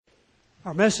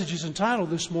Our message is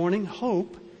entitled this morning,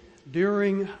 Hope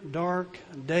During Dark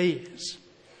Days.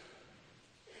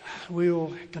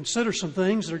 We'll consider some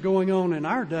things that are going on in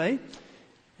our day,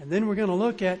 and then we're going to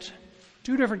look at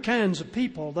two different kinds of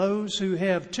people. Those who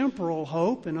have temporal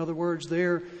hope, in other words,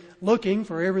 they're looking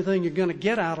for everything you're going to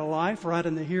get out of life right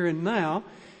in the here and now,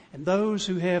 and those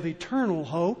who have eternal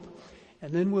hope.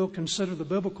 And then we'll consider the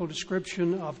biblical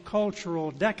description of cultural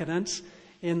decadence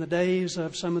in the days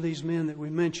of some of these men that we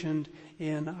mentioned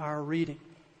in our reading.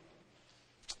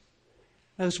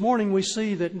 Now, this morning we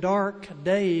see that dark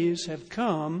days have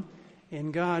come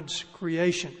in God's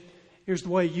creation. Here's the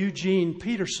way Eugene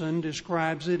Peterson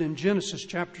describes it in Genesis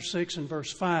chapter 6 and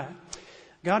verse 5.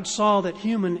 God saw that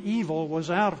human evil was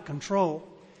out of control.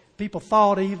 People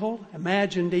thought evil,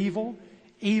 imagined evil,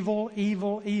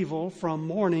 evil from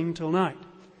morning till night.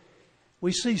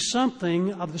 We see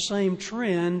something of the same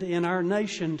trend in our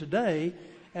nation today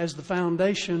as the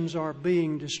foundations are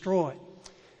being destroyed.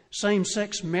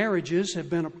 Same-sex marriages have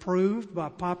been approved by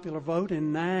popular vote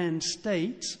in 9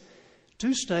 states.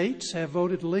 2 states have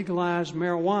voted to legalize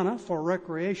marijuana for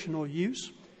recreational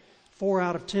use. 4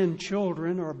 out of 10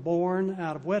 children are born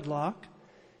out of wedlock.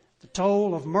 The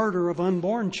toll of murder of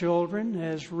unborn children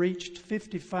has reached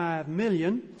 55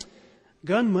 million.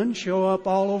 Gunmen show up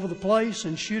all over the place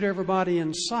and shoot everybody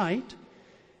in sight.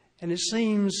 And it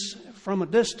seems from a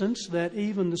distance that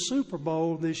even the Super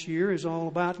Bowl this year is all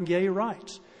about gay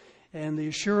rights and the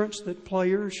assurance that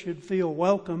players should feel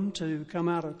welcome to come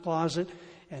out of the closet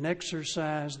and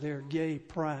exercise their gay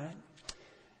pride.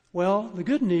 Well, the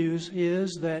good news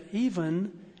is that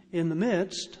even in the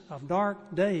midst of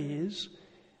dark days,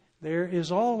 there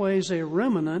is always a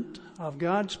remnant of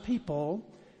God's people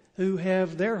who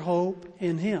have their hope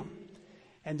in Him.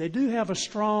 And they do have a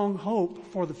strong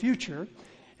hope for the future,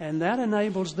 and that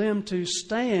enables them to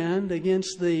stand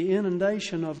against the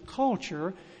inundation of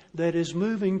culture that is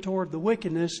moving toward the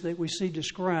wickedness that we see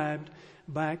described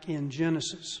back in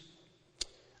Genesis.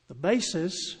 The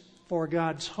basis for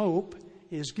God's hope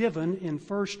is given in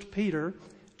 1 Peter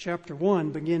chapter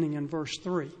 1, beginning in verse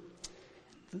 3.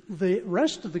 The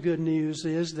rest of the good news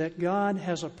is that God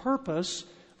has a purpose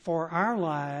for our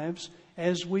lives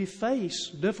as we face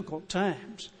difficult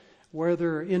times,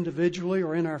 whether individually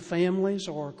or in our families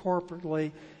or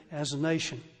corporately as a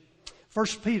nation. 1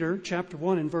 Peter chapter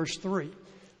 1 and verse 3.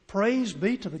 Praise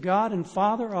be to the God and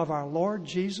Father of our Lord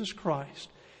Jesus Christ.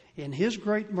 In His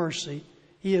great mercy,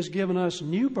 He has given us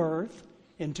new birth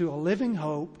into a living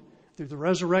hope through the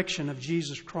resurrection of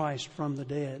Jesus Christ from the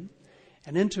dead,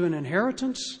 and into an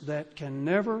inheritance that can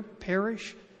never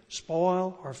perish,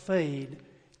 spoil, or fade,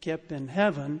 kept in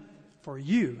heaven for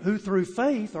you, who through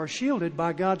faith are shielded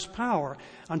by God's power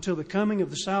until the coming of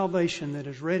the salvation that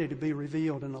is ready to be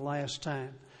revealed in the last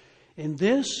time. In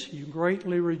this you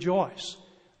greatly rejoice,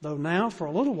 though now for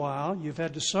a little while you've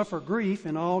had to suffer grief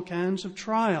in all kinds of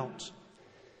trials.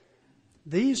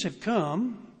 These have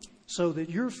come so that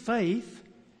your faith,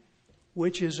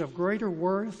 which is of greater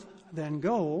worth than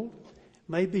gold,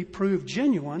 may be proved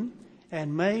genuine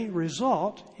and may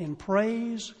result in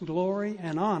praise, glory,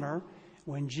 and honor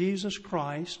when Jesus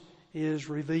Christ is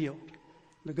revealed,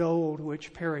 the gold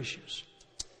which perishes.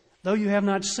 Though you have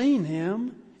not seen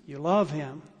Him, you love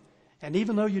Him. And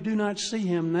even though you do not see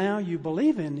Him now, you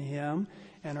believe in Him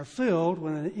and are filled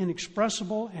with an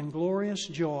inexpressible and glorious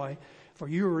joy, for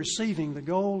you are receiving the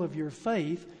goal of your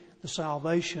faith, the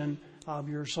salvation of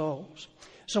your souls.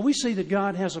 So we see that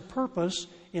God has a purpose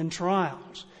in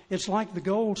trials. It's like the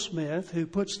goldsmith who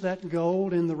puts that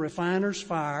gold in the refiner's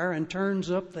fire and turns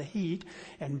up the heat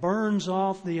and burns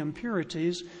off the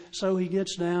impurities so he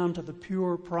gets down to the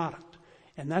pure product.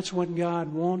 And that's what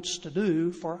God wants to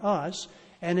do for us.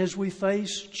 And as we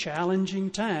face challenging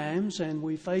times and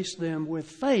we face them with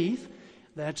faith,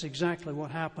 that's exactly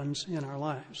what happens in our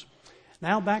lives.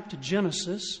 Now back to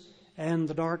Genesis and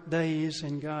the dark days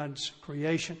in God's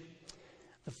creation.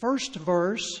 The first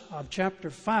verse of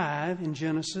chapter 5 in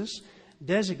Genesis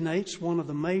designates one of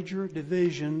the major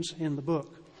divisions in the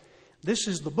book. This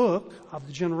is the book of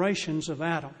the generations of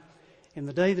Adam. In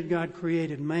the day that God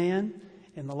created man,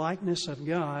 in the likeness of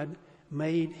God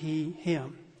made He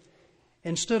him.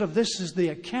 Instead of this is the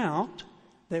account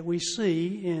that we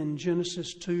see in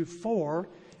Genesis 2:4,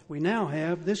 we now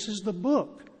have this is the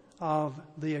book of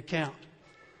the account.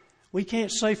 We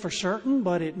can't say for certain,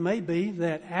 but it may be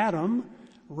that Adam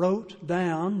wrote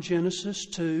down Genesis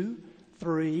 2,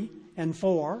 3, and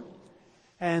 4,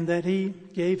 and that he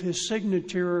gave his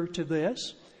signature to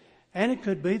this. And it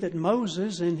could be that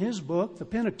Moses, in his book, the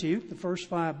Pentateuch, the first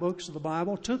 5 books of the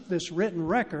Bible, took this written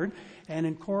record and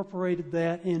incorporated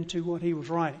that into what he was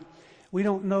writing. We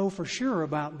don't know for sure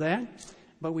about that,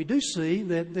 but we do see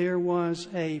that there was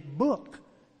a book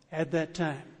at that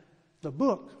time, the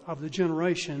book of the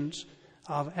generations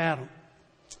of Adam.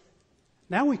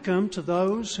 Now we come to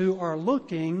those who are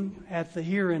looking at the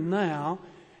here and now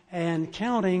and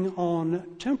counting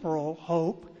on temporal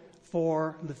hope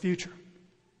for the future.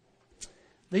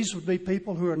 These would be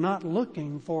people who are not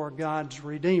looking for God's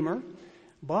Redeemer,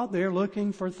 but they're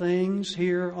looking for things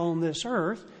here on this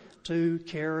earth to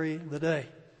carry the day.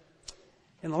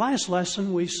 In the last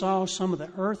lesson, we saw some of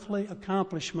the earthly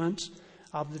accomplishments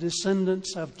of the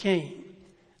descendants of Cain.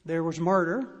 There was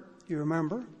murder, you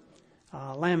remember,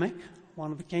 Lamech,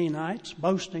 one of the Cainites,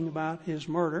 boasting about his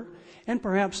murder, and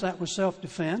perhaps that was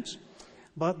self-defense.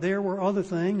 But there were other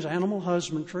things, animal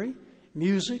husbandry,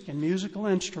 music and musical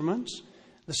instruments,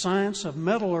 the science of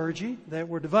metallurgy that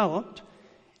were developed.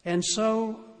 And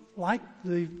so, like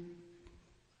the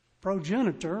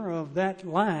progenitor of that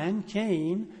line,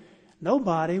 Cain,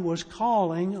 nobody was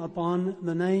calling upon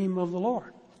the name of the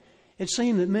Lord. It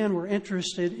seemed that men were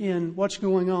interested in what's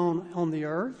going on the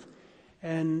earth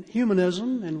and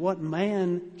humanism and what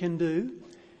man can do.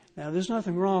 Now, there's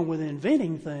nothing wrong with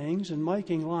inventing things and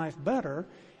making life better,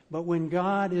 but when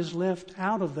God is left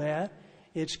out of that,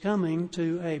 it's coming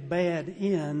to a bad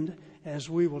end, as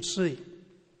we will see.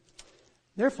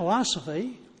 Their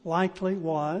philosophy likely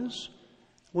was,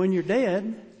 when you're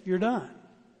dead, you're done.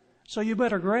 So you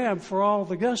better grab for all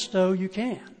the gusto you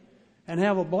can and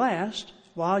have a blast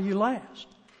while you last.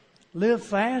 Live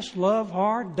fast, love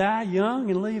hard, die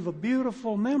young, and leave a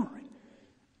beautiful memory.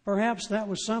 Perhaps that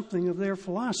was something of their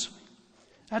philosophy.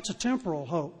 That's a temporal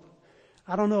hope.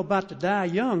 I don't know about the die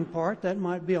young part. That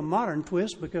might be a modern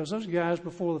twist, because those guys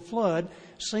before the flood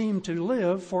seemed to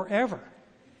live forever.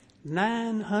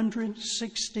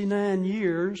 969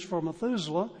 years for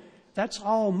Methuselah. That's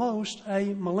almost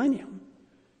a millennium.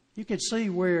 You could see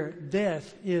where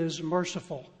death is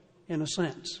merciful in a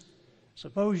sense.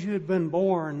 Suppose you had been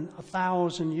born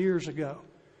 1,000 years ago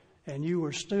and you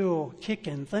were still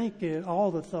kicking, thinking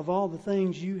of all the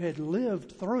things you had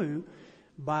lived through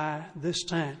by this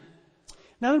time.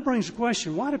 Now that brings the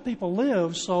question, why did people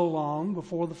live so long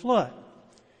before the flood?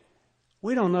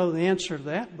 We don't know the answer to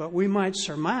that, but we might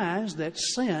surmise that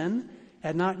sin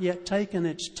had not yet taken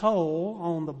its toll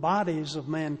on the bodies of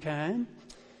mankind.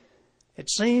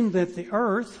 It seemed that the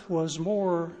earth was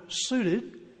more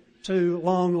suited to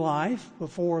long life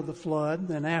before the flood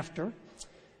than after.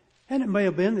 And it may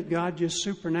have been that God just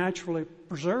supernaturally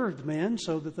preserved men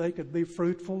so that they could be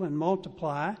fruitful and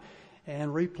multiply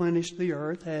and replenish the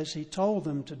earth as He told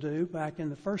them to do back in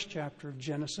the first chapter of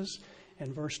Genesis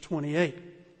and verse 28.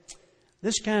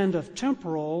 This kind of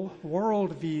temporal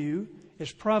worldview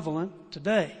is prevalent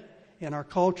today in our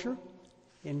culture,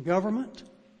 in government,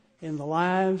 in the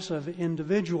lives of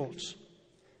individuals.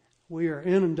 We are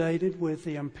inundated with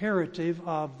the imperative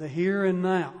of the here and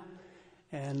now.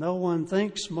 And no one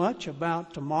thinks much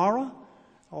about tomorrow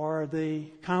or the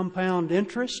compound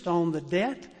interest on the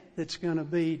debt that's going to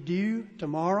be due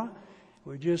tomorrow.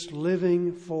 We're just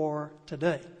living for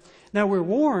today. Now, we're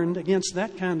warned against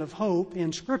that kind of hope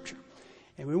in Scripture.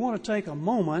 And we want to take a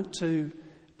moment to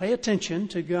pay attention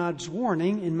to God's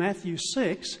warning in Matthew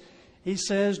 6. He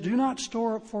says, "Do not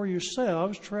store up for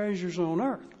yourselves treasures on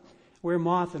earth, where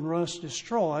moth and rust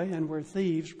destroy and where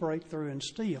thieves break through and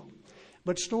steal.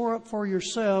 But store up for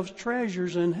yourselves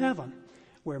treasures in heaven,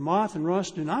 where moth and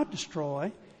rust do not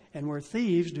destroy and where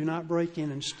thieves do not break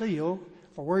in and steal.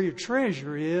 For where your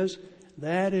treasure is,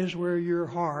 that is where your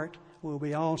heart will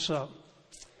be also."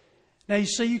 Now you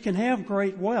see, you can have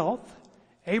great wealth.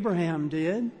 Abraham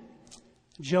did.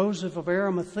 Joseph of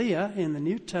Arimathea in the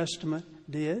New Testament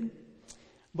did.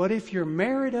 But if you're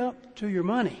married up to your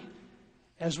money,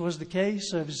 as was the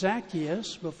case of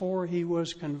Zacchaeus before he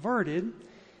was converted,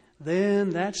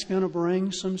 then that's going to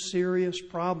bring some serious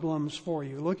problems for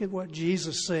you. Look at what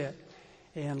Jesus said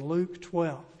in Luke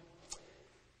 12.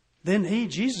 Then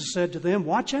Jesus said to them,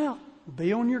 "Watch out,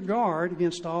 be on your guard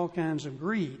against all kinds of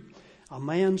greed. A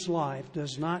man's life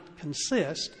does not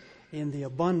consist in the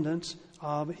abundance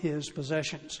of his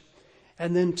possessions."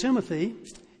 And then Timothy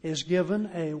is given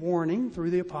a warning through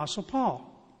the Apostle Paul.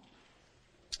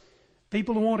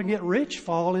 People who want to get rich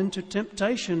fall into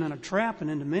temptation and a trap and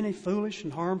into many foolish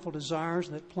and harmful desires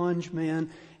that plunge men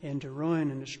into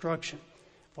ruin and destruction.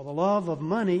 For the love of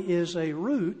money is a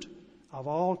root of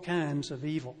all kinds of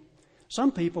evil.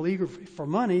 Some people eager for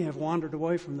money have wandered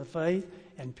away from the faith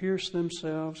and pierced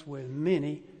themselves with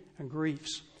many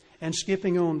griefs. And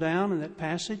skipping on down in that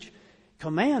passage,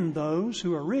 command those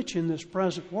who are rich in this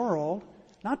present world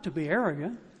not to be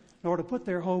arrogant, nor to put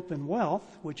their hope in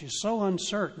wealth, which is so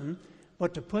uncertain,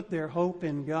 but to put their hope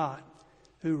in God,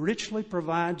 who richly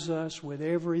provides us with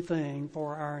everything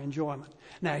for our enjoyment.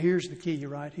 Now here's the key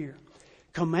right here.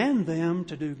 Command them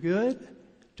to do good,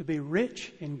 to be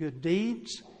rich in good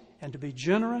deeds, and to be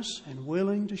generous and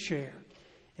willing to share.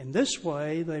 In this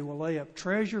way, they will lay up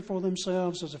treasure for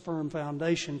themselves as a firm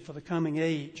foundation for the coming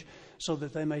age, so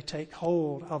that they may take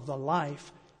hold of the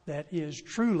life that is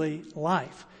truly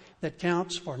life, that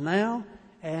counts for now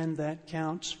and that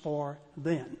counts for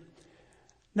then.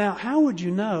 Now, how would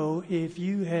you know if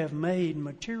you have made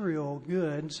material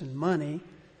goods and money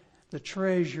the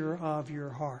treasure of your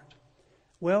heart?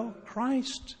 Well,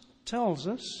 Christ tells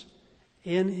us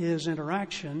in his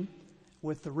interaction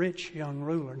with the rich young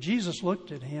ruler. Jesus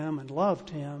looked at him and loved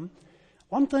him.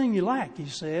 One thing you lack, he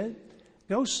said,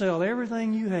 go sell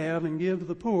everything you have and give to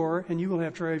the poor, and you will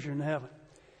have treasure in heaven.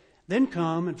 Then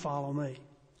come and follow me.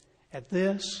 At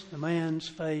this, the man's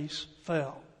face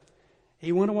fell.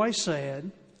 He went away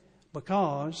sad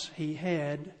because he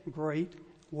had great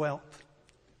wealth.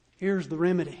 Here's the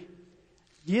remedy.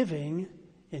 Giving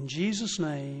in Jesus'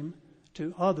 name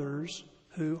to others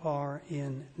who are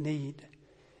in need.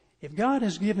 If God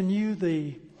has given you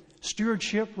the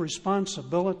stewardship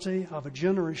responsibility of a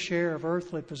generous share of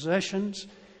earthly possessions,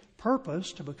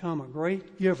 purpose to become a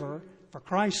great giver for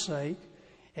Christ's sake,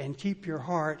 and keep your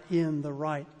heart in the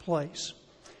right place.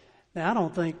 Now, I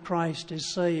don't think Christ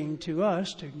is saying to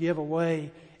us to give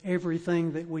away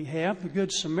everything that we have. The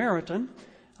Good Samaritan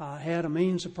had a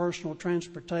means of personal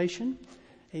transportation.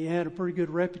 He had a pretty good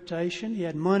reputation. He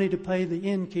had money to pay the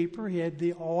innkeeper. He had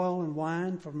the oil and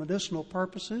wine for medicinal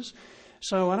purposes.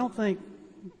 So I don't think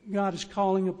God is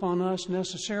calling upon us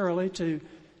necessarily to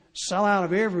sell out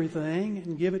of everything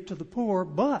and give it to the poor.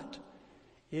 But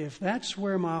if that's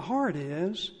where my heart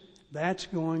is, that's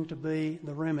going to be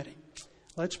the remedy.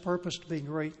 Let's purpose to be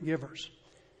great givers.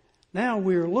 Now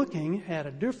we're looking at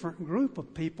a different group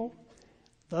of people,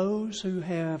 those who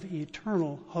have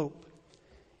eternal hope.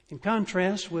 In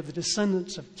contrast with the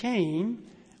descendants of Cain,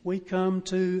 we come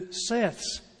to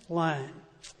Seth's line.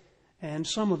 And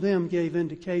some of them gave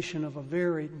indication of a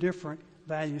very different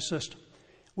value system.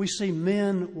 We see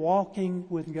men walking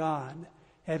with God,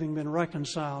 having been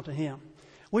reconciled to Him.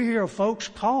 We hear of folks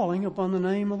calling upon the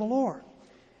name of the Lord.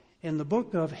 In the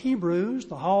book of Hebrews,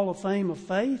 the Hall of Fame of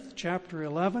Faith, chapter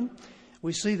 11,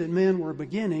 we see that men were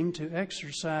beginning to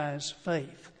exercise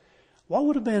faith. What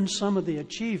would have been some of the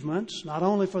achievements, not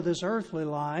only for this earthly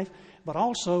life, but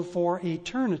also for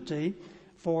eternity,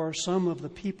 for some of the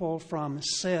people from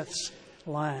Seth's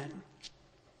line?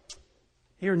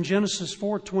 Here in Genesis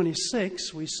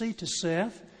 4:26, we see to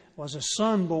Seth was a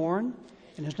son born,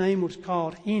 and his name was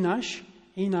called Enosh,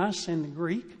 Enos in the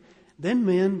Greek. Then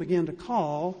men began to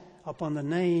call upon the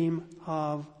name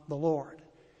of the Lord.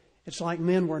 It's like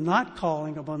men were not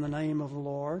calling upon the name of the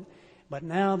Lord, but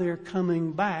now they're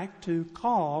coming back to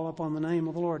call upon the name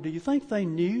of the Lord. Do you think they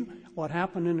knew what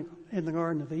happened in the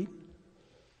Garden of Eden?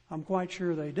 I'm quite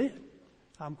sure they did.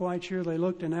 I'm quite sure they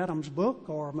looked in Adam's book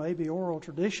or maybe oral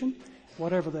tradition,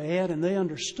 whatever they had, and they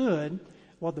understood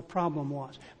what the problem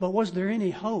was. But was there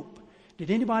any hope? Did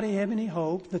anybody have any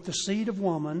hope that the seed of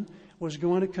woman was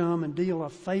going to come and deal a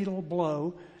fatal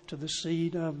blow to the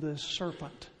seed of the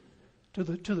serpent? To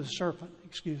the serpent,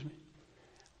 excuse me.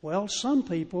 Well, some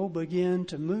people begin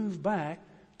to move back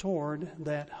toward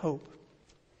that hope.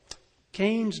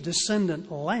 Cain's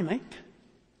descendant Lamech,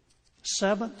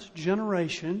 seventh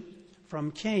generation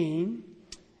from Cain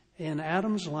in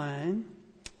Adam's line.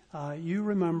 You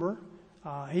remember,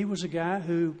 he was a guy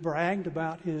who bragged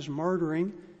about his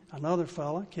murdering another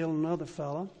fella, killing another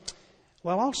fella.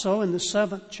 Well, also in the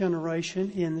seventh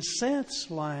generation in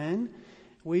Seth's line,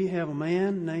 we have a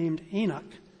man named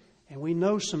Enoch. And we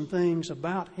know some things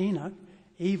about Enoch,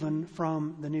 even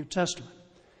from the New Testament.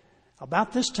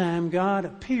 About this time, God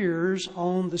appears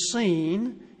on the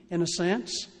scene, in a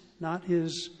sense, not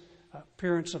his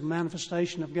appearance of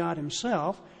manifestation of God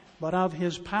himself, but of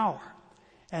his power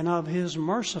and of his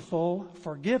merciful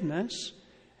forgiveness.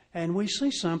 And we see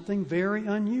something very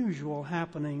unusual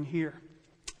happening here.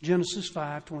 Genesis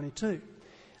 5:22.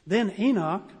 Then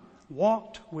Enoch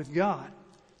walked with God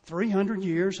 300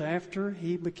 years after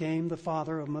he became the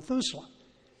father of Methuselah.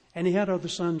 And he had other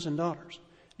sons and daughters.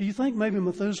 Do you think maybe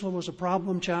Methuselah was a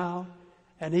problem child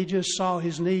and he just saw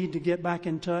his need to get back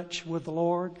in touch with the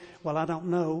Lord? Well, I don't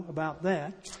know about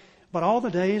that. But all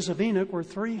the days of Enoch were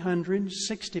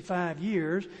 365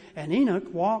 years, and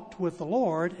Enoch walked with the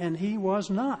Lord, and he was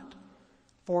not,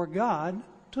 for God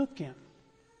took him.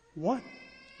 What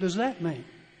does that mean?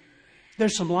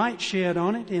 There's some light shed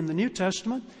on it in the New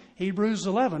Testament. Hebrews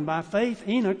 11, by faith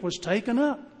Enoch was taken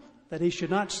up, that he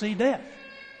should not see death,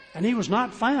 And he was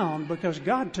not found because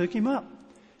God took him up.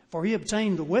 For he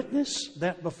obtained the witness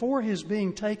that before his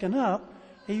being taken up,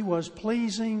 he was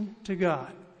pleasing to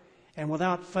God. And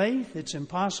without faith, it's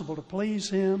impossible to please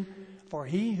him. For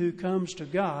he who comes to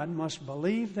God must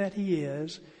believe that he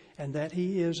is, and that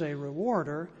he is a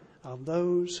rewarder of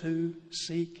those who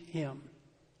seek him.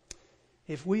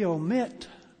 If we omit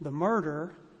the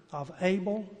murder of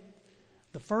Abel,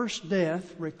 the first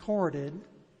death recorded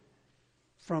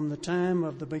from the time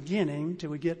of the beginning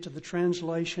till we get to the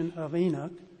translation of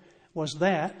Enoch was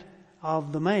that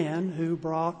of the man who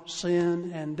brought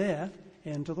sin and death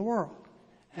into the world,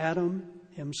 Adam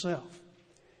himself.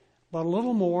 But a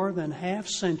little more than a half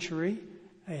century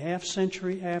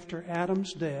after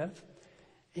Adam's death,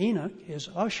 Enoch is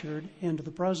ushered into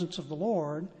the presence of the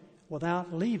Lord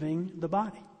without leaving the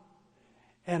body.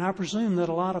 And I presume that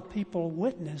a lot of people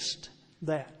witnessed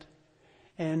that.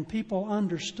 And people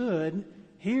understood,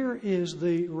 here is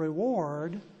the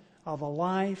reward of a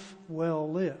life well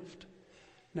lived.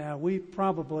 Now, we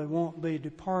probably won't be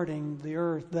departing the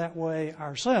earth that way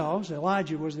ourselves.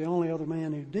 Elijah was the only other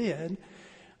man who did.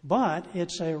 But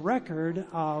it's a record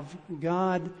of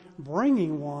God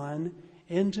bringing one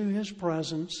into his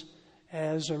presence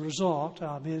as a result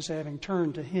of his having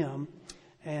turned to him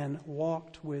and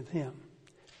walked with him.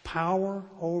 Power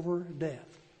over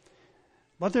death.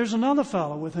 But there's another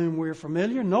fellow with whom we're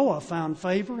familiar. Noah found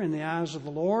favor in the eyes of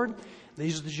the Lord.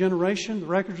 These are the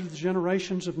records of the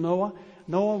generations of Noah.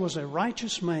 Noah was a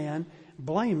righteous man,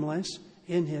 blameless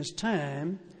in his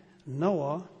time.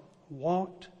 Noah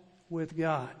walked with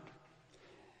God.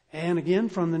 And again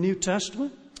from the New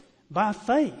Testament, by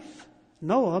faith,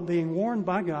 Noah, being warned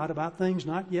by God about things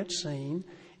not yet seen,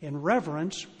 in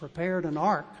reverence prepared an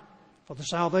ark for the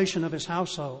salvation of his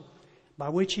household, by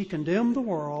which he condemned the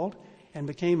world and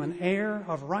became an heir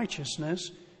of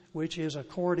righteousness, which is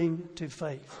according to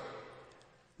faith.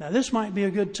 Now, this might be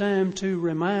a good time to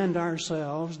remind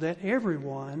ourselves that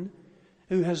everyone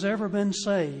who has ever been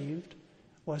saved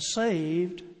was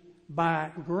saved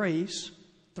by grace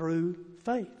through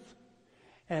faith.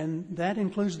 And that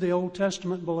includes the Old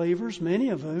Testament believers, many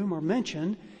of whom are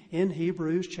mentioned in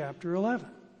Hebrews chapter 11.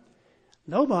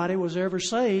 Nobody was ever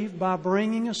saved by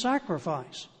bringing a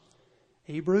sacrifice.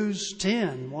 Hebrews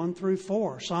 10, 1 through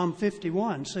 4, Psalm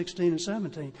 51, 16 and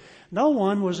 17. No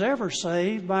one was ever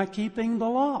saved by keeping the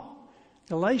law.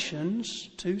 Galatians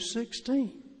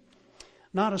 2:16.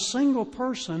 Not a single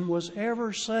person was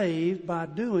ever saved by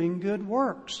doing good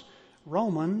works.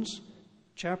 Romans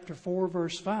chapter 4,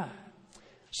 verse 5.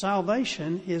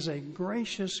 Salvation is a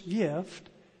gracious gift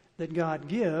that God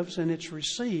gives, and it's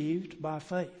received by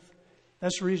faith.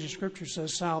 That's the reason Scripture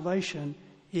says salvation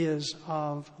is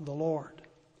of the Lord.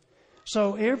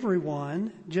 So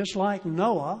everyone, just like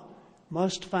Noah,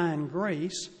 must find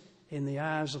grace in the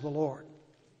eyes of the Lord.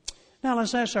 Now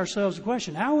let's ask ourselves the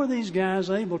question, how are these guys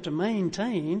able to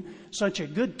maintain such a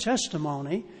good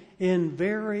testimony in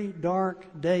very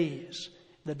dark days,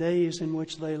 the days in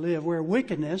which they live, where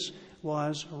wickedness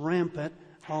was rampant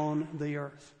on the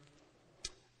earth?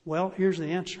 Well, here's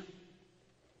the answer.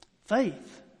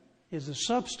 Faith is the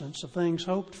substance of things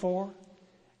hoped for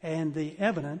and the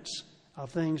evidence of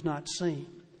things not seen.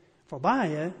 For by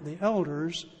it the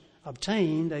elders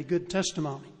obtained a good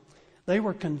testimony. They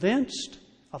were convinced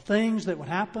of things that would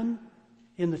happen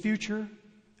in the future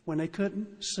when they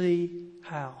couldn't see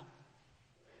how.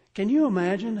 Can you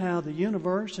imagine how the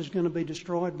universe is going to be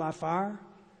destroyed by fire?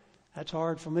 That's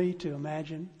hard for me to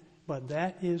imagine, but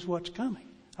that is what's coming,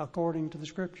 according to the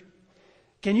Scripture.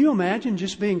 Can you imagine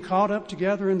just being caught up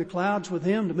together in the clouds with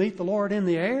Him to meet the Lord in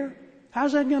the air?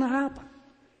 How's that going to happen?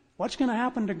 What's going to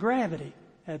happen to gravity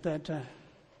at that time?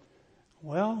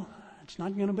 Well, it's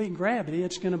not going to be gravity.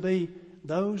 It's going to be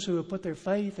those who have put their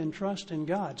faith and trust in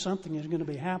God. Something is going to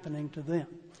be happening to them.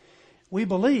 We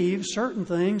believe certain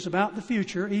things about the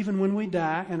future, even when we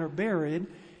die and are buried,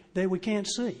 that we can't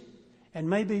see. And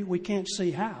maybe we can't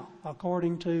see how,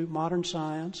 according to modern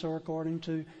science or according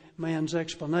to man's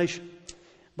explanation.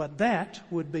 But that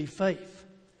would be faith.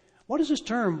 What does this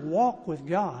term, walk with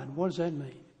God, what does that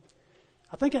mean?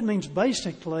 I think it means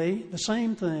basically the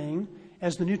same thing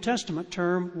as the New Testament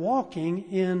term,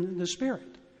 walking in the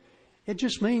Spirit. It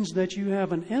just means that you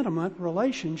have an intimate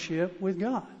relationship with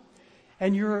God.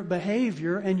 And your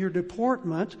behavior and your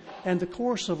deportment and the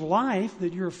course of life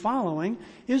that you're following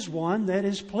is one that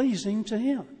is pleasing to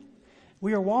Him.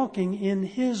 We are walking in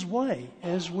His way,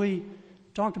 as we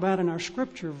talked about in our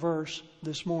scripture verse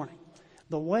this morning.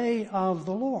 The way of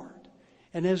the Lord.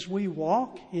 And as we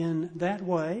walk in that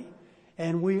way,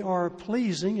 and we are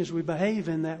pleasing as we behave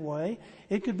in that way,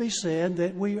 it could be said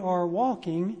that we are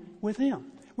walking with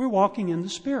Him. We're walking in the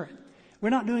Spirit. We're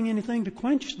not doing anything to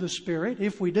quench the Spirit.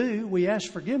 If we do, we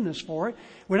ask forgiveness for it.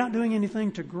 We're not doing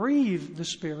anything to grieve the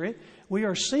Spirit. We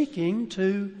are seeking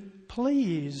to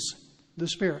please the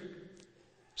Spirit.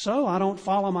 So I don't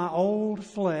follow my old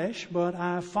flesh, but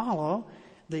I follow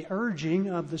the urging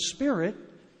of the Spirit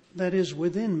that is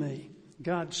within me,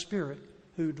 God's Spirit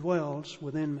who dwells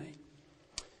within me.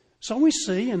 So we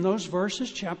see in those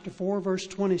verses, chapter 4, verse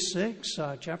 26,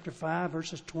 chapter 5,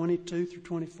 verses 22 through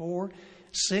 24,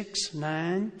 6,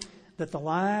 9, that the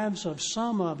lives of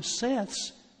some of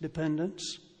Seth's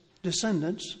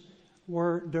descendants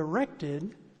were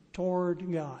directed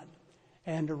toward God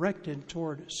and directed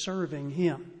toward serving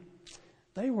Him.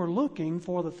 They were looking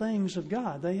for the things of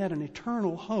God. They had an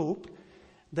eternal hope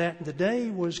that the day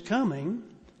was coming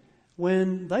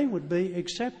when they would be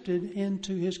accepted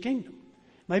into His kingdom.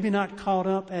 Maybe not caught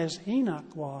up as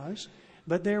Enoch was,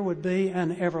 but there would be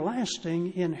an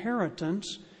everlasting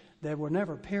inheritance that would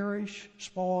never perish,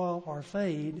 spoil, or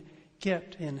fade,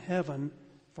 kept in heaven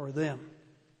for them.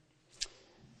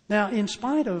 Now, in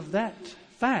spite of that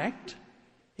fact,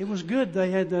 it was good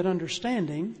they had that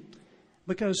understanding,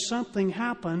 because something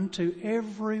happened to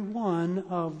every one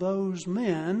of those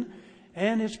men,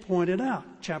 and it's pointed out.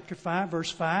 Chapter 5,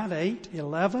 verse 5, 8,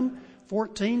 11,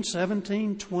 14,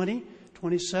 17, 20,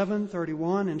 27,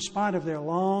 31. In spite of their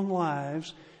long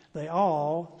lives, they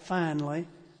all finally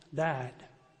died.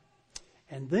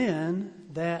 And then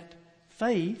that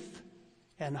faith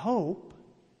and hope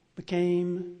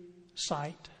became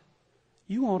sight.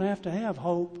 You won't have to have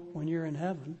hope when you're in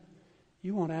heaven.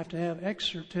 You won't have to have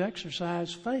to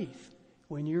exercise faith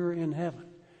when you're in heaven.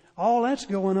 All that's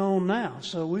going on now.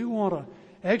 So we want to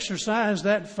exercise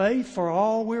that faith for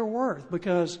all we're worth,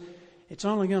 because it's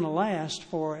only going to last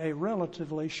for a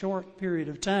relatively short period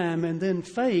of time, and then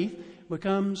faith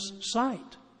becomes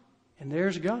sight. And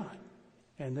there's God.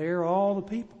 And there are all the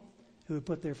people who have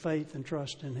put their faith and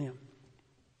trust in Him.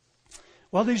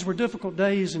 Well, these were difficult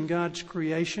days in God's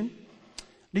creation.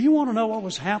 Do you want to know what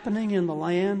was happening in the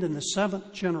land in the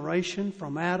seventh generation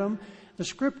from Adam? The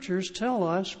Scriptures tell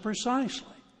us precisely.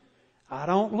 I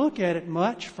don't look at it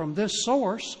much from this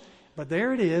source, but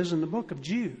there it is in the book of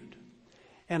Jude.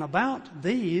 And about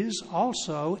these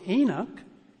also, Enoch,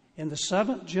 in the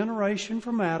seventh generation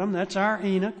from Adam, that's our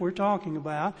Enoch we're talking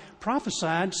about,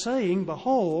 prophesied, saying,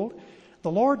 Behold,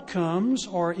 the Lord comes,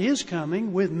 or is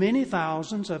coming, with many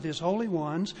thousands of His holy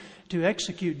ones to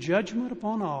execute judgment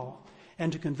upon all,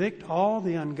 and to convict all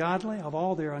the ungodly of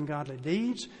all their ungodly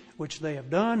deeds, which they have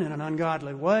done in an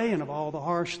ungodly way, and of all the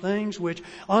harsh things which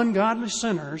ungodly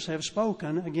sinners have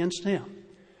spoken against Him.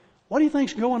 What do you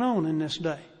think's going on in this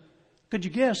day? Could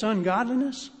you guess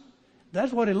ungodliness?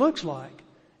 That's what it looks like.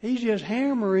 He's just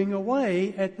hammering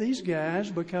away at these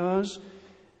guys because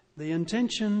the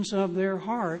intentions of their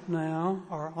heart now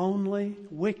are only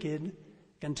wicked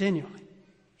continually.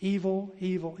 Evil,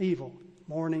 evil, evil,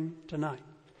 morning to night.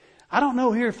 I don't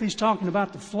know here if he's talking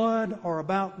about the flood or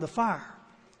about the fire,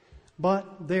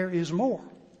 but there is more.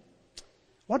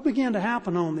 What began to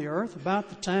happen on the earth about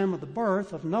the time of the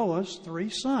birth of Noah's 3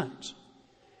 sons?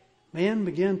 Men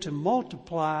began to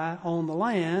multiply on the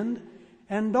land,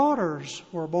 and daughters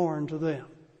were born to them.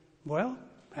 Well,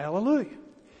 hallelujah.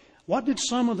 What did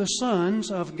some of the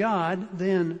sons of God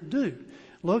then do?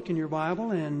 Look in your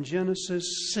Bible in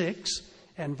Genesis 6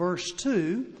 and verse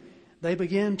 2. They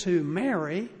began to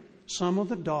marry some of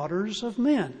the daughters of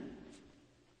men.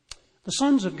 The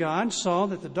sons of God saw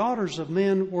that the daughters of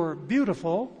men were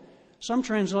beautiful. Some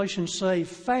translations say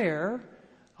fair,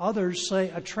 others say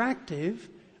attractive,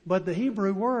 but the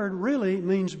Hebrew word really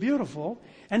means beautiful,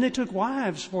 and they took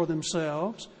wives for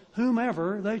themselves,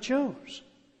 whomever they chose.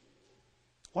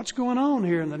 What's going on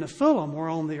here? The Nephilim were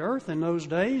on the earth in those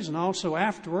days, and also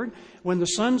afterward, when the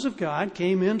sons of God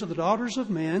came into the daughters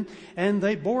of men, and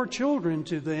they bore children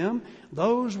to them.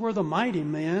 Those were the mighty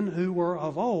men who were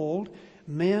of old,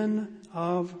 men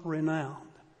of renown.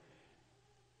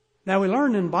 Now, we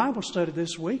learned in Bible study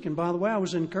this week, and by the way, I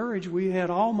was encouraged. We had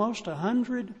almost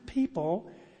 100 people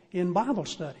in Bible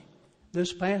study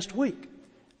this past week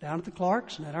down at the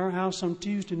Clarks and at our house on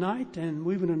Tuesday night, and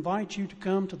we would invite you to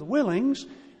come to the Willings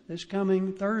this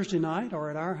coming Thursday night or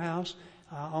at our house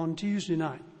on Tuesday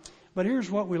night. But here's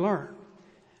what we learned.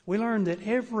 We learned that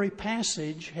every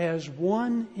passage has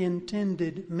one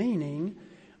intended meaning,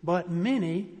 but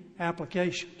many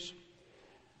applications.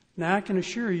 Now, I can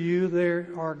assure you there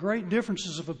are great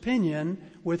differences of opinion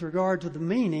with regard to the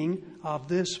meaning of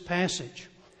this passage.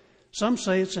 Some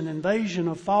say it's an invasion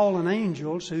of fallen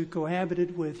angels who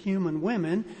cohabited with human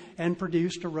women and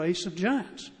produced a race of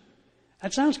giants.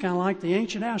 That sounds kind of like the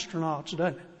ancient astronauts,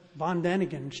 doesn't it? von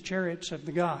Daniken's Chariots of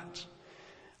the Gods.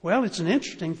 Well, it's an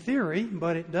interesting theory,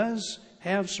 but it does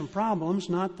have some problems,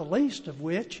 not the least of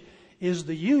which is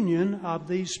the union of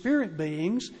these spirit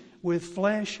beings with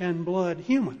flesh and blood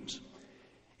humans.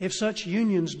 If such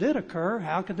unions did occur,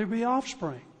 how could there be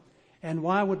offspring? And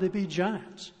why would they be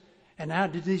giants? And how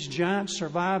did these giants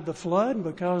survive the flood?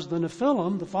 Because the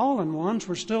Nephilim, the fallen ones,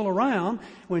 were still around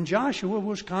when Joshua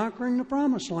was conquering the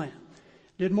Promised Land.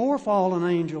 Did more fallen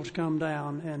angels come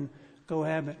down and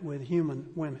cohabit with human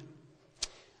women?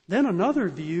 Then another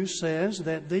view says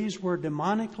that these were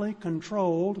demonically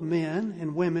controlled men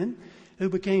and women who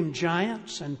became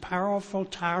giants and powerful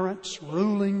tyrants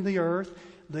ruling the earth,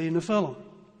 the Nephilim.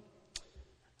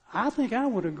 I think I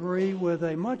would agree with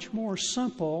a much more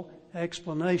simple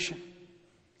explanation.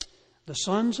 The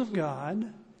sons of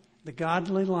God, the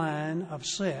godly line of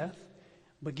Seth,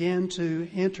 began to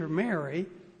intermarry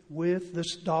with the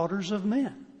daughters of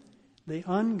men, the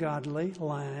ungodly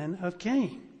line of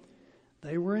Cain.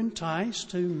 They were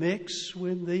enticed to mix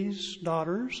with these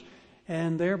daughters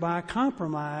and thereby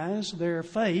compromise their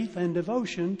faith and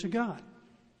devotion to God.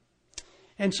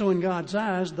 And so in God's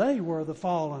eyes, they were the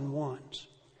fallen ones.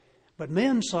 But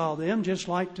men saw them, just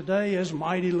like today, as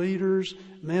mighty leaders,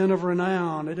 men of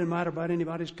renown. It didn't matter about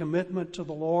anybody's commitment to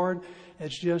the Lord.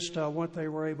 It's just what they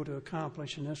were able to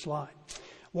accomplish in this life.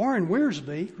 Warren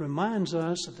Wiersbe reminds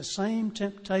us that the same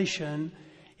temptation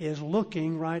is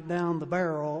looking right down the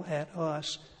barrel at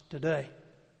us today.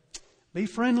 Be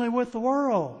friendly with the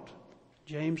world,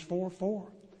 James 4:4.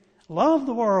 Love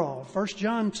the world, 1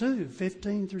 John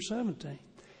 2:15 through 17.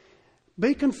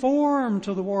 Be conformed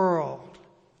to the world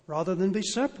rather than be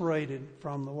separated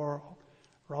from the world,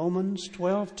 Romans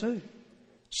 12:2.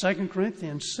 2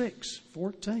 Corinthians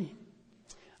 6:14.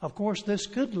 Of course, this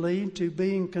could lead to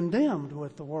being condemned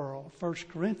with the world, 1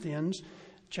 Corinthians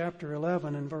chapter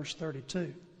 11 and verse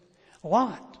 32.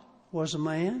 Lot was a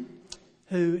man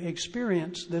who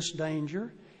experienced this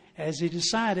danger as he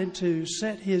decided to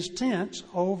set his tents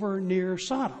over near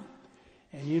Sodom.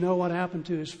 And you know what happened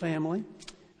to his family.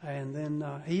 And then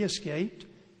he escaped,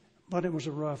 but it was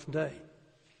a rough day.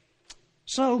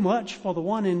 So much for the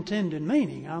one intended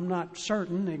meaning. I'm not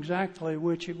certain exactly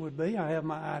which it would be. I have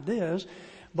my ideas.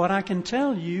 But I can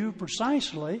tell you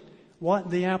precisely what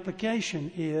the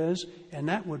application is, and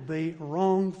that would be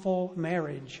wrongful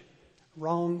marriage.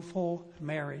 Wrongful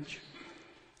marriage.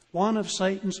 One of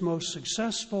Satan's most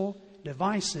successful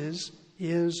devices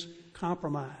is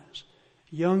compromise.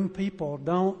 Young people,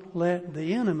 don't let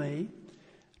the enemy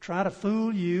try to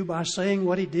fool you by saying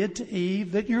what he did to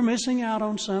Eve, that you're missing out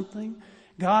on something.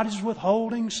 God is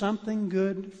withholding something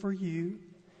good for you.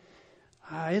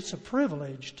 It's a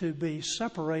privilege to be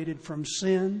separated from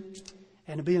sin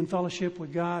and to be in fellowship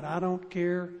with God. I don't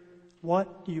care what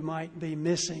you might be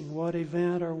missing, what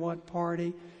event or what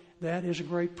party. That is a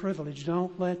great privilege.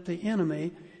 Don't let the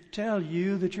enemy tell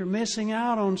you that you're missing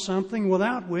out on something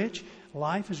without which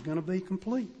life is going to be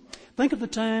complete. Think of the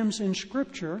times in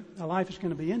Scripture, life is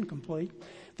going to be incomplete.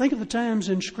 Think of the times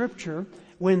in Scripture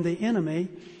when the enemy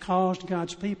caused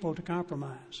God's people to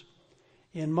compromise.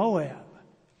 In Moab,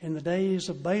 in the days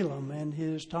of Balaam and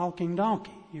his talking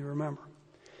donkey, you remember.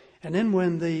 And then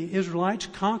when the Israelites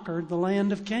conquered the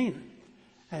land of Canaan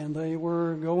and they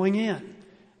were going in,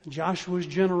 Joshua's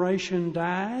generation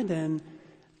died and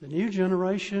the new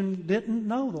generation didn't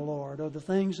know the Lord or the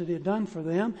things that He had done for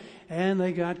them, and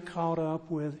they got caught up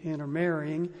with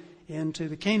intermarrying into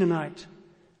the Canaanite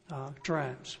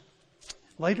tribes.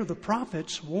 Later, the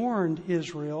prophets warned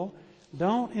Israel,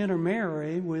 don't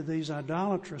intermarry with these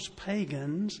idolatrous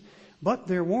pagans, but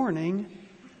their warning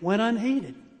went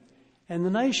unheeded. And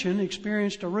the nation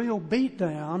experienced a real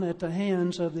beatdown at the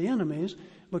hands of the enemies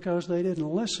because they didn't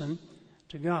listen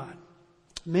to God.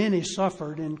 Many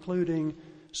suffered, including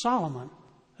Solomon,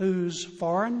 whose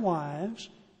foreign wives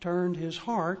turned his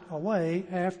heart away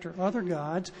after other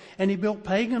gods, and he built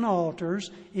pagan altars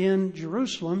in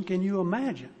Jerusalem. Can you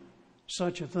imagine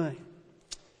such a thing?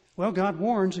 Well, God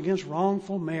warns against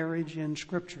wrongful marriage in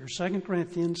Scripture. 2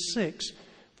 Corinthians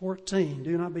 6:14.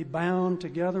 Do not be bound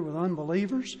together with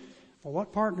unbelievers. For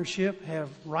what partnership have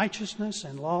righteousness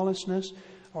and lawlessness?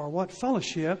 Or what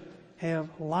fellowship have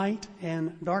light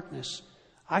and darkness?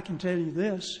 I can tell you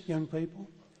this, young people.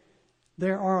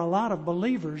 There are a lot of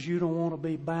believers you don't want to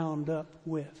be bound up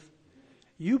with.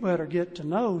 You better get to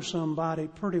know somebody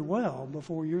pretty well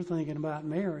before you're thinking about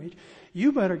marriage.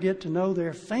 You better get to know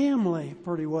their family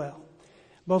pretty well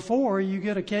before you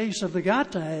get a case of the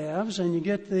got-to-haves and you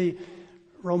get the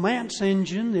romance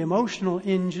engine, the emotional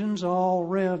engines all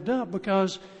revved up,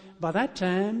 because by that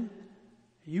time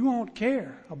you won't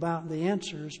care about the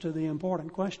answers to the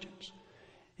important questions.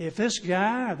 If this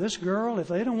guy or this girl, if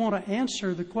they don't want to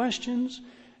answer the questions,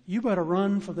 you better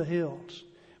run for the hills,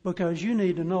 because you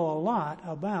need to know a lot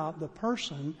about the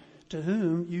person to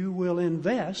whom you will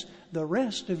invest the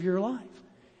rest of your life.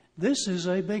 This is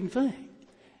a big thing.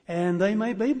 And they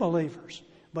may be believers,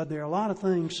 but there are a lot of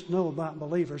things to know about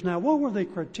believers. Now, what were the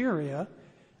criteria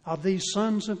of these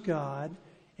sons of God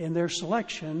in their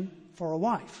selection for a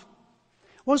wife?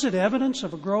 Was it evidence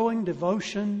of a growing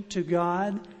devotion to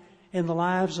God in the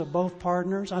lives of both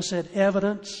partners? I said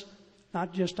evidence,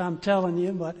 not just I'm telling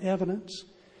you, but evidence.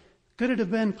 Could it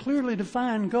have been clearly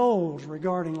defined goals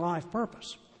regarding life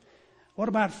purpose? What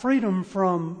about freedom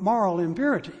from moral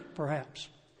impurity, perhaps?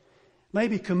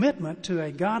 Maybe commitment to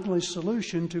a godly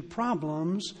solution to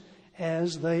problems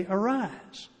as they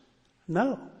arise?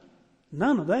 No,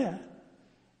 none of that.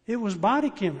 It was body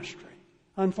chemistry.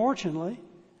 Unfortunately,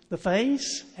 the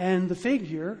face and the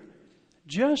figure,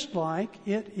 just like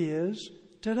it is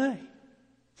today.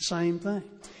 The same thing.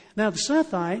 Now, the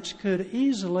Sethites could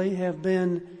easily have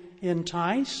been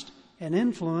enticed and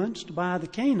influenced by the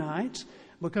Cainites,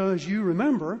 because you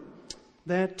remember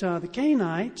that the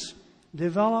Cainites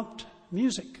developed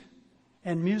music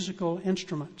and musical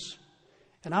instruments.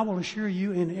 And I will assure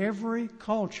you, in every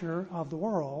culture of the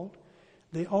world,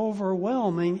 the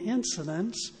overwhelming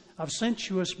incidence of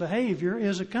sensuous behavior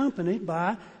is accompanied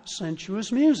by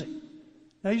sensuous music.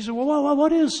 Now you say, well,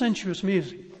 what is sensuous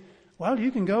music? Well,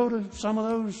 you can go to some of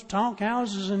those talk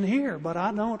houses and hear, but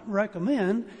I don't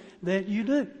recommend that you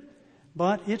do.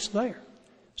 But it's there.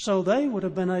 So they would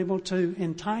have been able to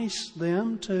entice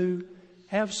them to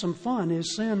have some fun.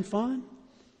 Is sin fun?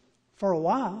 For a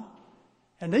while.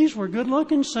 And these were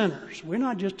good-looking sinners. We're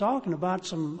not just talking about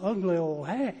some ugly old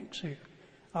hags here,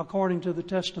 according to the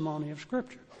testimony of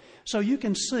Scripture. So you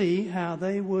can see how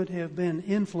they would have been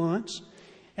influenced.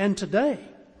 And today,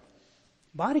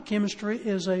 body chemistry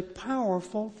is a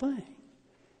powerful thing.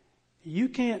 You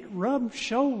can't rub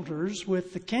shoulders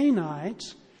with the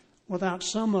Cainites without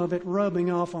some of it rubbing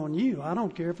off on you. I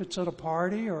don't care if it's at a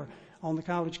party or on the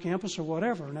college campus or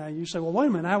whatever. Now you say, well, wait a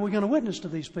minute, how are we going to witness to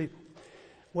these people?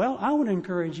 Well, I would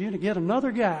encourage you to get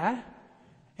another guy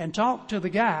and talk to the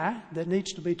guy that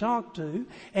needs to be talked to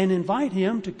and invite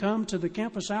him to come to the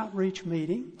campus outreach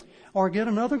meeting, or get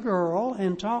another girl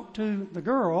and talk to the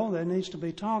girl that needs to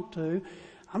be talked to.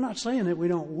 I'm not saying that we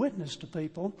don't witness to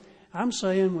people. I'm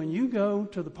saying when you go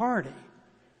to the party,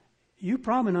 you're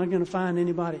probably not going to find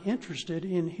anybody interested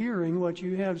in hearing what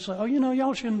you have to say. Oh,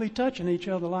 y'all shouldn't be touching each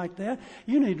other like that.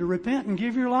 You need to repent and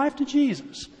give your life to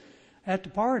Jesus. At the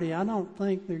party, I don't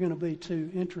think they're going to be too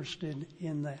interested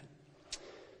in that.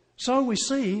 So we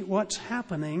see what's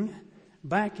happening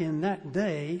back in that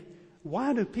day.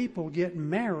 Why do people get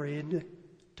married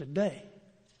today?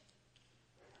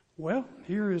 Well,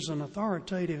 here is an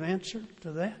authoritative answer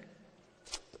to that.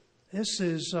 This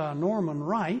is Norman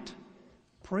Wright,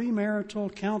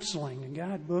 Premarital Counseling, a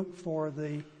guidebook for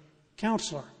the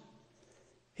counselor.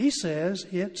 He says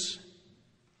it's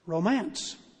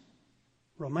romance.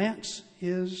 Romance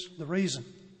is the reason.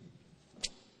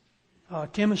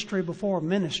 Chemistry before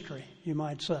ministry, you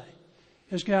might say.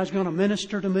 This guy's going to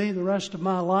minister to me the rest of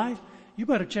my life. You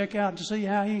better check out to see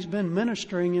how he's been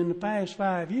ministering in the past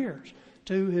 5 years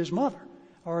to his mother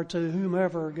or to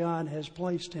whomever God has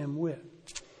placed him with.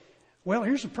 Well,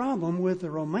 here's the problem with the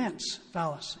romance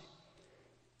fallacy.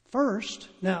 First,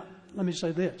 now, let me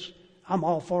say this. I'm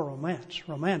all for romance.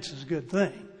 Romance is a good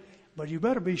thing. But you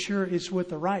better be sure it's with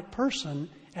the right person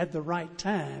at the right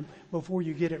time before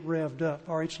you get it revved up,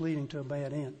 or it's leading to a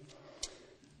bad end.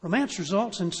 Romance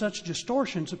results in such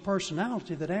distortions of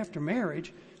personality that after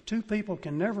marriage, two people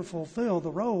can never fulfill the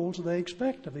roles they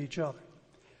expect of each other.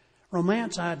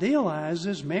 Romance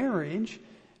idealizes marriage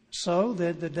so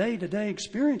that the day-to-day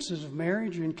experiences of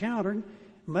marriage encountered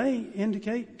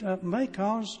may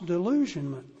cause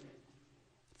delusionment.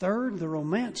 Third, the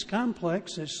romance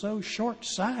complex is so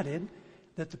short-sighted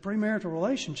that the premarital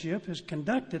relationship is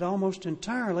conducted almost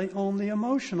entirely on the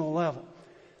emotional level.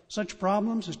 Such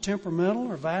problems as temperamental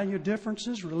or value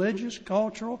differences, religious,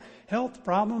 cultural, health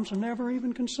problems are never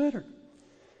even considered.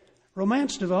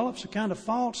 Romance develops a kind of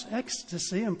false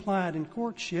ecstasy implied in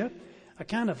courtship, a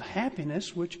kind of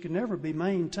happiness which can never be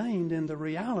maintained in the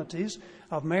realities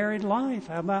of married life.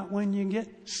 How about when you get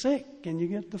sick and you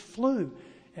get the flu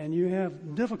and you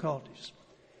have difficulties?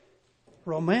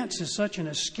 Romance is such an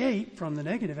escape from the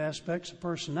negative aspects of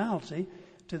personality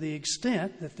to the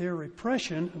extent that their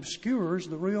repression obscures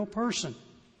the real person.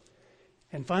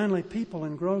 And finally, people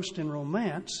engrossed in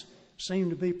romance seem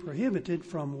to be prohibited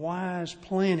from wise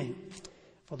planning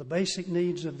for the basic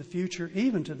needs of the future,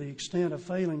 even to the extent of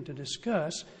failing to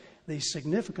discuss the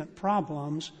significant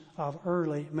problems of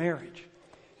early marriage.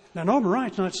 Now, Norman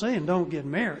Wright's not saying don't get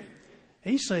married.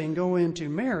 He's saying go into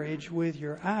marriage with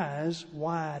your eyes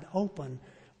wide open.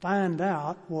 Find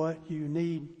out what you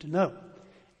need to know.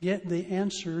 Get the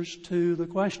answers to the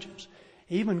questions.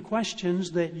 Even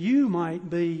questions that you might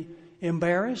be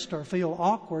embarrassed or feel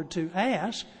awkward to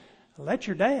ask, let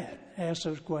your dad ask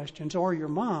those questions, or your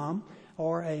mom,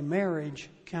 or a marriage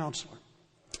counselor.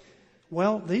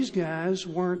 Well, these guys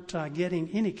weren't getting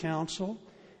any counsel.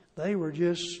 They were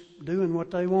just doing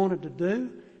what they wanted to do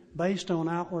based on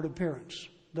outward appearance.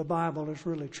 The Bible is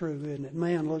really true, isn't it?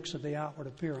 Man looks at the outward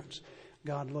appearance.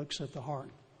 God looks at the heart.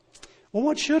 Well,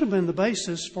 what should have been the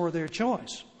basis for their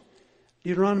choice?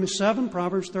 Deuteronomy 7,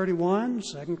 Proverbs 31,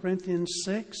 2 Corinthians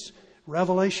 6,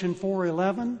 Revelation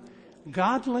 4:11.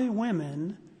 Godly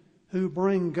women who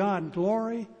bring God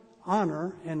glory,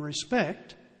 honor, and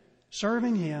respect,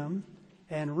 serving Him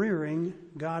and rearing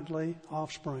godly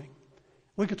offspring.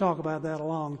 We could talk about that a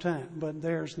long time, but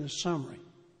there's this summary.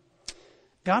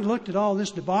 God looked at all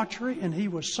this debauchery and He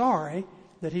was sorry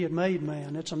that He had made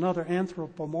man. It's another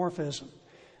anthropomorphism.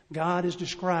 God is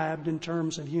described in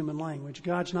terms of human language.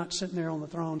 God's not sitting there on the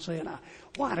throne saying,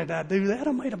 why did I do that?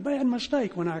 I made a bad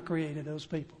mistake when I created those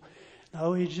people.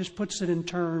 No, He just puts it in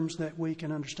terms that we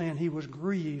can understand. He was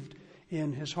grieved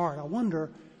in His heart. I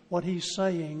wonder what He's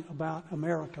saying about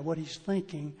America, what He's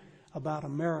thinking about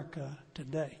America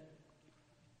today.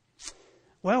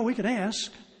 Well, we could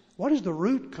ask, what is the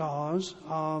root cause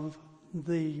of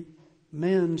the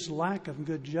men's lack of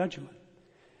good judgment?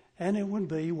 And it would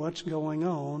be what's going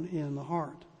on in the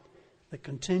heart, the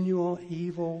continual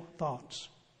evil thoughts.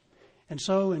 And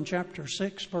so in chapter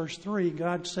 6, verse 3,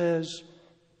 God says,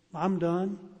 I'm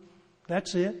done.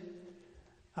 That's it.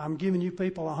 I'm giving you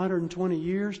people 120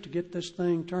 years to get this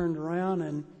thing turned around,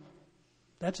 and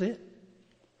that's it.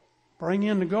 Bring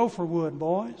in the gopher wood,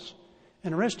 boys.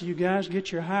 And the rest of you guys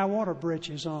get your high water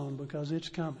britches on, because it's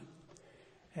coming.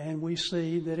 And we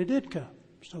see that it did come.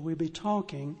 So we'll be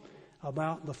talking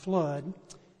about the flood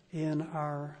in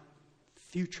our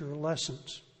future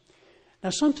lessons. Now,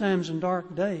 sometimes in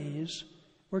dark days,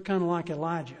 we're kind of like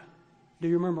Elijah. Do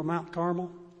you remember Mount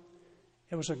Carmel?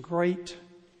 It was a great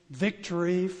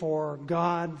victory for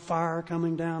God, fire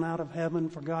coming down out of heaven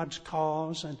for God's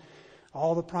cause, and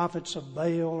all the prophets of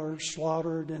Baal are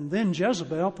slaughtered. And then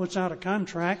Jezebel puts out a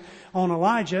contract on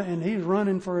Elijah, and he's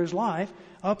running for his life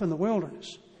up in the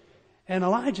wilderness. And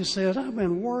Elijah says, I've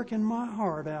been working my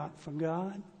heart out for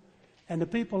God. And the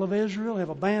people of Israel have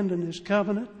abandoned His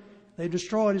covenant. They've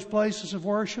destroyed His places of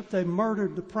worship. They've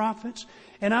murdered the prophets.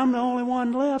 And I'm the only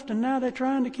one left, and now they're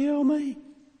trying to kill me.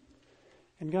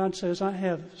 And God says, I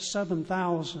have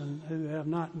 7,000 who have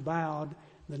not bowed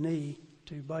the knee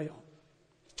to Baal.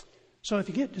 So if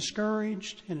you get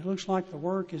discouraged and it looks like the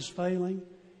work is failing,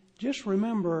 just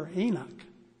remember Enoch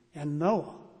and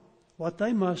Noah, what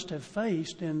they must have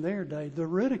faced in their day, the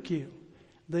ridicule,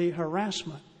 the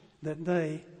harassment that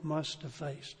they must have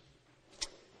faced.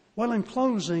 Well, in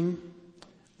closing,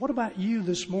 what about you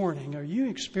this morning? Are you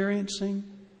experiencing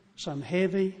some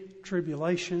heavy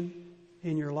tribulation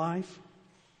in your life?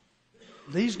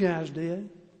 These guys did,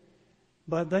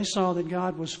 but they saw that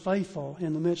God was faithful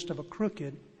in the midst of a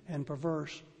crooked and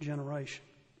perverse generation.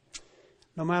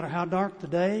 No matter how dark the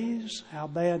days, how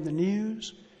bad the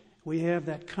news, we have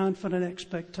that confident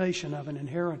expectation of an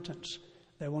inheritance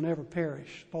that will never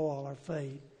perish, spoil, or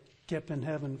fade, kept in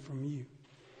heaven from you.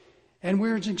 And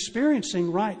we're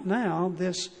experiencing right now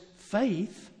this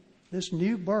faith, this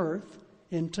new birth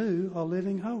into a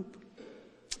living hope.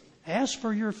 Ask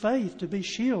for your faith to be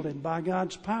shielded by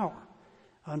God's power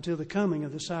until the coming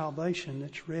of the salvation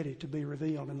that's ready to be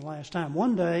revealed in the last time.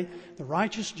 One day, the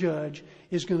righteous judge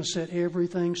is going to set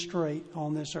everything straight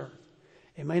on this earth.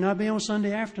 It may not be on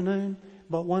Sunday afternoon,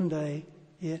 but one day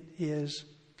it is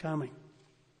coming.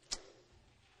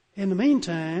 In the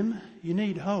meantime, you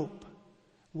need hope.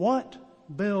 What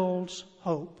builds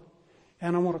hope?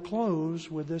 And I want to close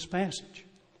with this passage.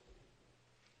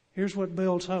 Here's what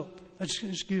builds hope.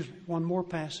 Excuse me, one more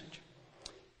passage.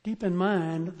 Keep in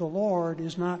mind, the Lord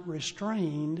is not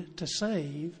restrained to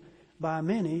save by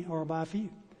many or by few.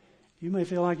 You may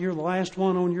feel like you're the last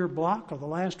one on your block or the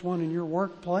last one in your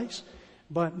workplace,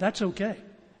 but that's okay.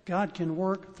 God can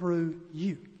work through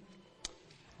you.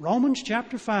 Romans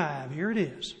chapter 5, here it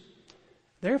is.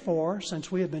 Therefore,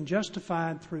 since we have been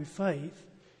justified through faith,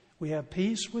 we have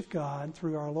peace with God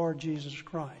through our Lord Jesus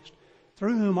Christ,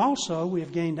 through whom also we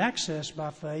have gained access by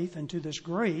faith into this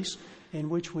grace in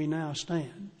which we now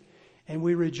stand. And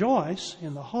we rejoice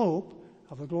in the hope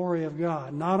of the glory of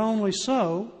God. Not only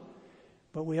so,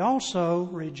 but we also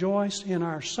rejoice in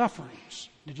our sufferings,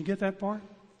 Did you get that part?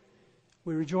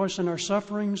 We rejoice in our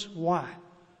sufferings. Why?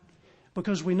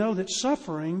 Because we know that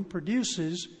suffering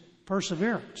produces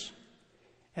perseverance.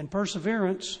 And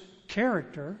perseverance,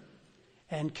 character.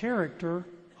 And character,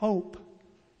 hope.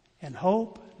 And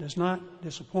hope does not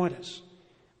disappoint us,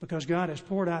 because God has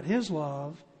poured out His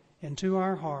love into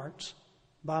our hearts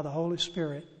by the Holy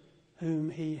Spirit whom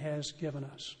He has given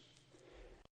us.